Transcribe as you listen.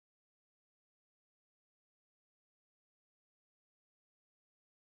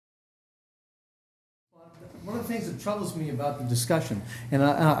One of the things that troubles me about the discussion, and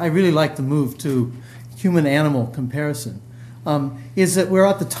I really like the move to human-animal comparison, is that we're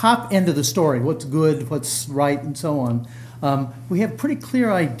at the top end of the story, what's good, what's right, and so on. We have pretty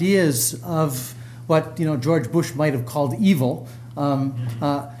clear ideas of what George Bush might have called evil.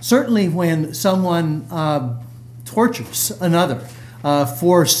 Certainly when someone tortures another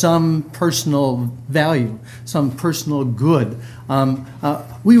for some personal value, some personal good,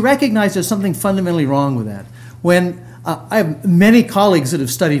 we recognize there's something fundamentally wrong with that. When I have many colleagues that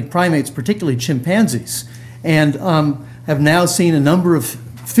have studied primates, particularly chimpanzees, and have now seen a number of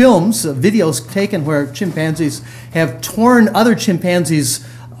films, videos taken where chimpanzees have torn other chimpanzees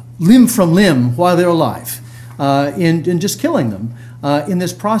limb from limb while they're alive, in just killing them in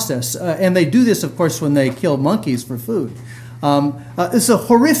this process. And they do this, of course, when they kill monkeys for food. It's a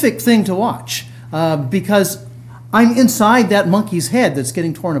horrific thing to watch because I'm inside that monkey's head that's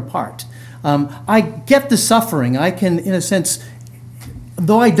getting torn apart. I get the suffering. I can, in a sense,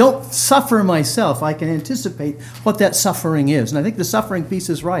 though I don't suffer myself, I can anticipate what that suffering is. And I think the suffering piece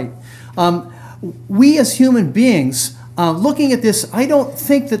is right. We as human beings, looking at this, I don't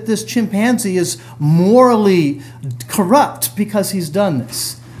think that this chimpanzee is morally corrupt because he's done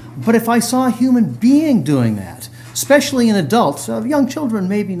this. But if I saw a human being doing that, especially an adult, young children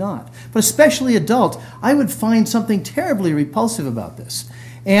maybe not, but especially adult, I would find something terribly repulsive about this.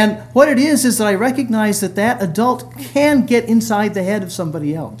 And what it is that I recognize that that adult can get inside the head of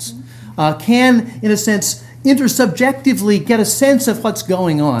somebody else, can, in a sense, intersubjectively get a sense of what's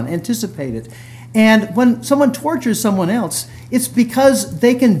going on, anticipate it. And when someone tortures someone else, it's because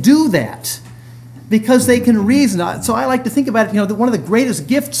they can do that, because they can reason. So I like to think about it, that one of the greatest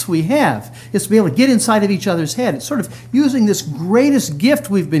gifts we have is to be able to get inside of each other's head. It's sort of using this greatest gift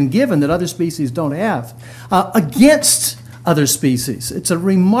we've been given that other species don't have against other species. It's a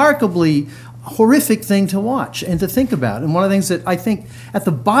remarkably horrific thing to watch and to think about. And one of the things that I think at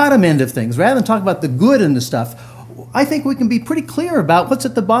the bottom end of things, rather than talk about the good in the stuff, I think we can be pretty clear about what's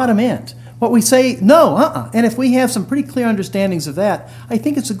at the bottom end. What we say, no, And if we have some pretty clear understandings of that, I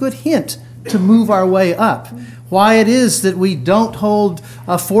think it's a good hint to move our way up. Why it is that we don't hold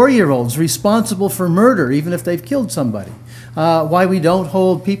 4-year-olds responsible for murder, even if they've killed somebody. Why we don't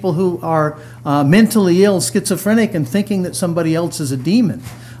hold people who are mentally ill, schizophrenic, and thinking that somebody else is a demon.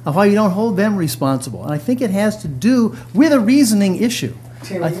 Why you don't hold them responsible. And I think it has to do with a reasoning issue.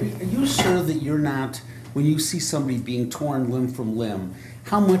 Terry, are you sure that you're not, when you see somebody being torn limb from limb,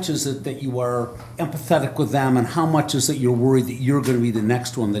 how much is it that you are empathetic with them, and how much is it you're worried that you're going to be the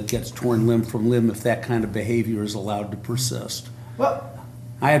next one that gets torn limb from limb if that kind of behavior is allowed to persist? Well,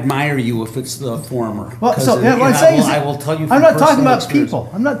 I admire you if it's the former. Well, so what I'm saying is, I will tell you from I'm not talking about experience. people.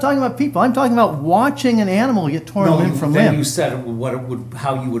 I'm not talking about people. I'm talking about watching an animal get torn limb from then limb. you said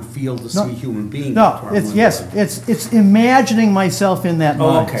how you would feel to see a human being. No, get torn it's limb yes, from limb. it's imagining myself in that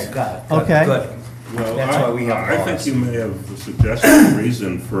mind. Oh, okay, got it. Okay. Good. Well, That's why we have I laws. think you may have suggested a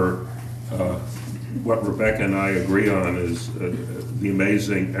reason for what Rebecca and I agree on is the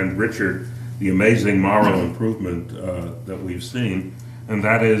amazing, and Richard, the amazing moral improvement that we've seen, and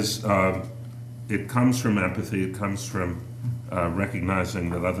that is it comes from empathy, it comes from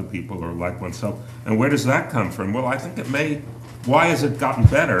recognizing that other people are like oneself. And where does that come from? Well, I think why has it gotten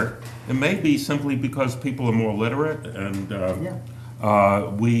better? It may be simply because people are more literate, and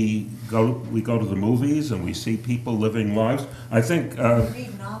we go to the movies and we see people living lives. I think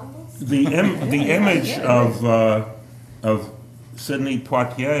the image of Sidney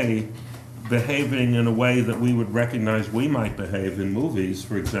Poitier behaving in a way that we would recognize we might behave in movies,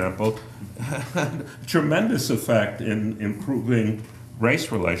 for example, had a tremendous effect in improving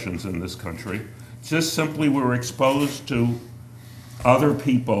race relations in this country. Just simply we're exposed to other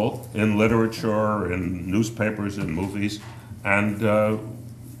people in literature, in newspapers, in movies, and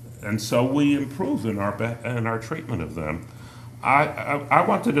so we improve in our treatment of them. I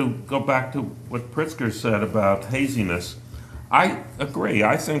wanted to go back to what Pritzker said about haziness. I agree.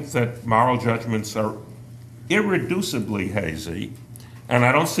 I think that moral judgments are irreducibly hazy, and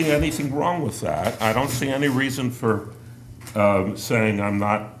I don't see anything wrong with that. I don't see any reason for saying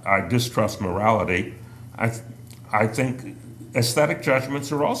I distrust morality. I think aesthetic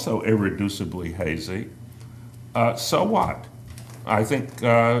judgments are also irreducibly hazy. So what? I think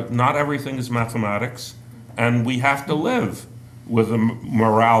not everything is mathematics, and we have to live with a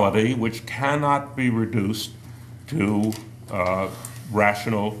morality which cannot be reduced to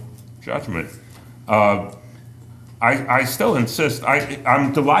rational judgment. I still insist,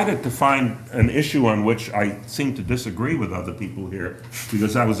 I'm delighted to find an issue on which I seem to disagree with other people here,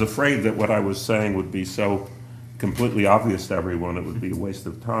 because I was afraid that what I was saying would be so completely obvious to everyone it would be a waste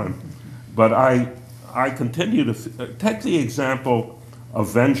of time. But I continue to take the example of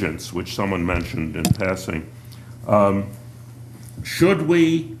vengeance, which someone mentioned in passing. Should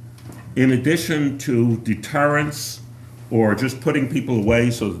we, in addition to deterrence or just putting people away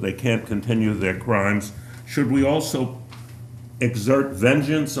so that they can't continue their crimes, should we also exert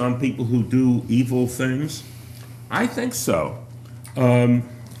vengeance on people who do evil things? I think so. So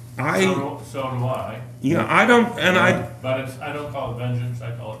do I. Yeah, I don't, and But I don't call it vengeance,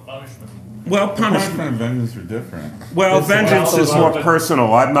 I call it punishment. well, punishment. Punishment and vengeance are different. Well, vengeance is more but-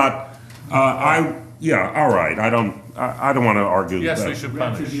 personal. I'm not, yeah, all right, I don't want to argue that. Yes, we should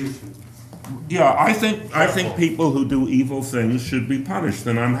punish. Yeah, I think people who do evil things should be punished,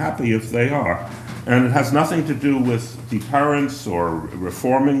 and I'm happy if they are. And it has nothing to do with deterrence or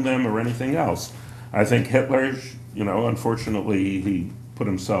reforming them or anything else. I think Hitler, unfortunately, he put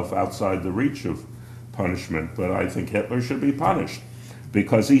himself outside the reach of punishment, but I think Hitler should be punished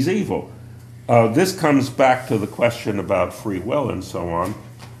because he's evil. This comes back to the question about free will and so on.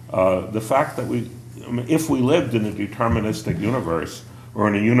 The fact that if we lived in a deterministic universe, or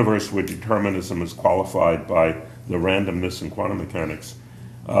in a universe where determinism is qualified by the randomness in quantum mechanics,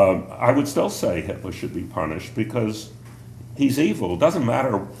 I would still say Hitler should be punished because he's evil. It doesn't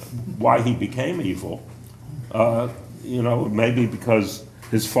matter why he became evil. Maybe because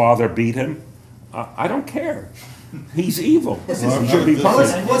his father beat him. I don't care. He's evil. He should be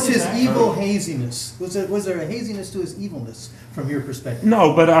punished. What's his evil haziness? Was there a haziness to his evilness from your perspective?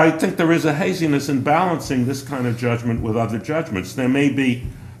 No, but I think there is a haziness in balancing this kind of judgment with other judgments. There may be,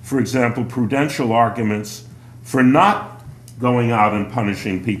 for example, prudential arguments for not going out and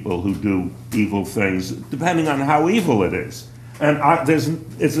punishing people who do evil things, depending on how evil it is. And there's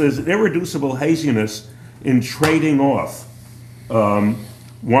an irreducible haziness in trading off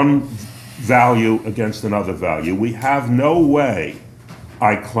one value against another value. We have no way,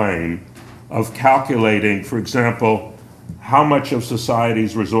 I claim, of calculating, for example, how much of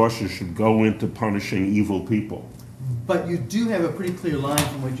society's resources should go into punishing evil people. But you do have a pretty clear line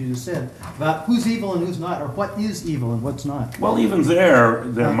from what you just said about who's evil and who's not, or what is evil and what's not. Well, even there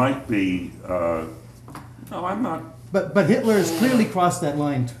might be, no, I'm not. But Hitler has clearly crossed that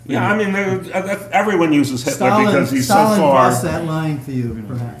line. Yeah, I mean, everyone uses Hitler because he's Stalin so far. crossed that line for you,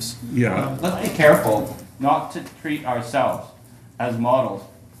 perhaps. Yeah. Let's be careful not to treat ourselves as models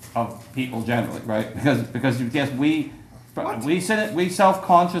of people generally, right? Because yes, we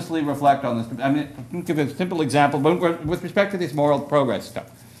self-consciously reflect on this. I mean, I'll give a simple example, but with respect to this moral progress stuff.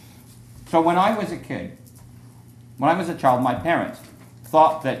 So when I was a kid, when I was a child, my parents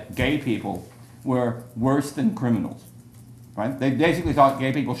thought that gay people were worse than criminals, right? They basically thought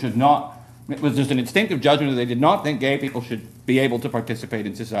gay people should not, it was just an instinctive judgment that they did not think gay people should be able to participate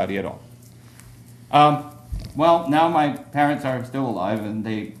in society at all. Well, now my parents are still alive and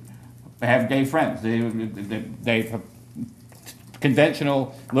they have gay friends. They have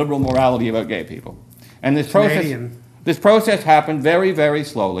conventional liberal morality about gay people. And this process happened very, very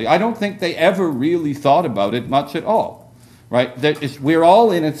slowly. I don't think they ever really thought about it much at all. Right? We're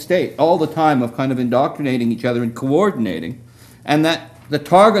all in a state all the time of kind of indoctrinating each other and coordinating, and that the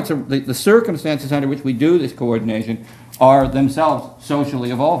targets, the circumstances under which we do this coordination are themselves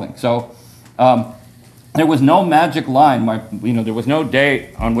socially evolving. So there was no magic line. There was no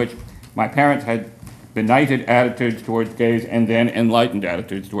day on which my parents had benighted attitudes towards gays and then enlightened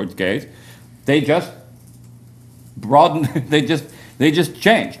attitudes towards gays. They just broadened. They just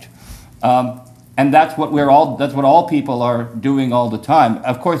changed. And that's what all people are doing all the time.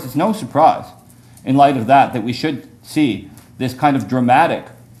 Of course, it's no surprise in light of that we should see this kind of dramatic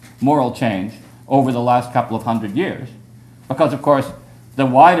moral change over the last couple of 100 years. Because, of course, the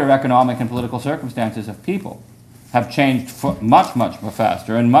wider economic and political circumstances of people have changed much, much more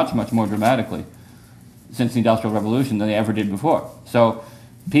faster and much, much more dramatically since the Industrial Revolution than they ever did before. So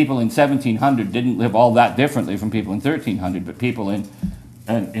people in 1700 didn't live all that differently from people in 1300, but people in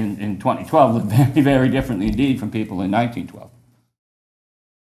 2012 lived very, very differently indeed from people in 1912.